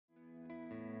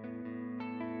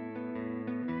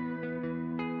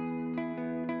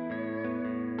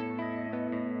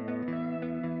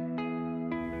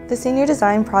The Senior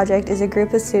Design Project is a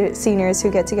group of seniors who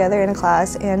get together in a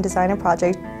class and design a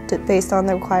project based on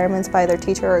the requirements by their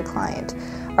teacher or client.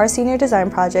 Our Senior Design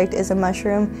Project is a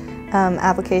mushroom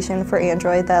application for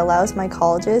Android that allows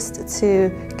mycologists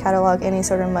to catalog any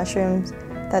sort of mushrooms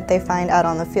that they find out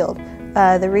on the field.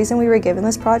 The reason we were given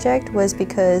this project was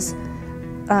because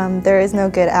there is no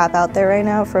good app out there right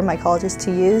now for mycologists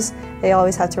to use. They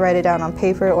always have to write it down on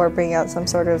paper or bring out some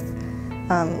sort of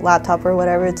laptop or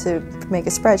whatever to make a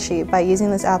spreadsheet. By using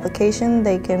this application,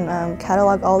 they can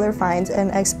catalog all their finds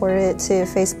and export it to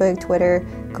Facebook, Twitter,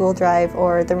 Google Drive,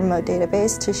 or the remote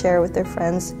database to share with their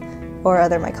friends or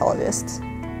other mycologists.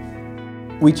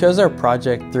 We chose our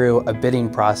project through a bidding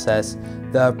process.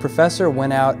 The professor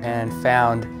went out and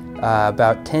found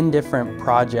about 10 different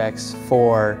projects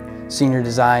for senior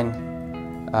design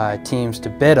teams to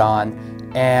bid on,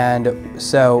 and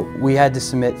so we had to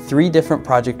submit 3 different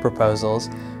project proposals.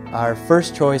 Our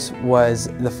first choice was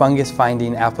the fungus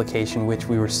finding application, which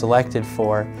we were selected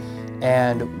for,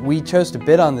 and we chose to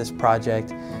bid on this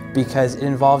project because it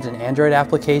involved an Android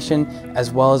application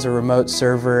as well as a remote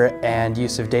server and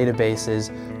use of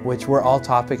databases, which were all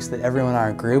topics that everyone in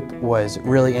our group was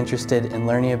really interested in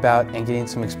learning about and getting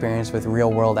some experience with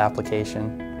real-world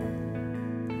application.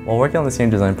 While working on the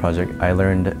Senior Design Project, I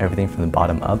learned everything from the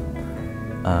bottom up.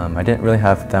 I didn't really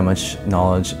have that much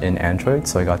knowledge in Android,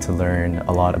 so I got to learn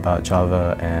a lot about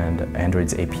Java and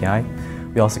Android's API.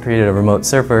 We also created a remote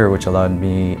server, which allowed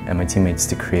me and my teammates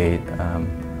to create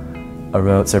a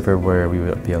remote server where we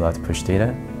would be allowed to push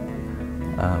data.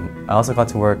 I also got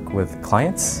to work with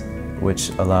clients, which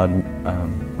allowed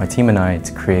my team and I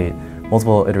to create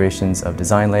multiple iterations of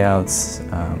design layouts,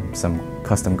 some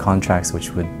custom contracts which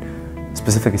would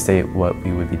specifically state what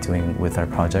we would be doing with our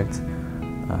project.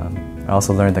 I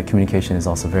also learned that communication is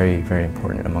also very, very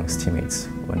important amongst teammates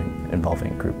when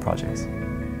involving group projects.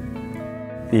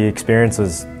 The experience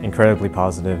was incredibly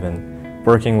positive, and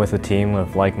working with a team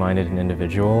of like-minded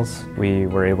individuals, we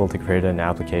were able to create an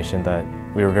application that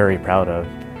we were very proud of.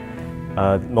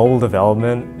 Mobile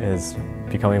development is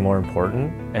becoming more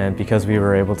important, and because we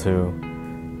were able to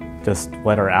just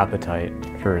whet our appetite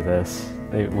for this,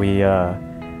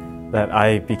 that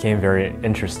I became very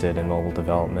interested in mobile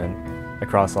development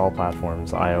across all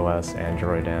platforms, iOS,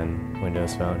 Android, and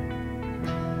Windows Phone.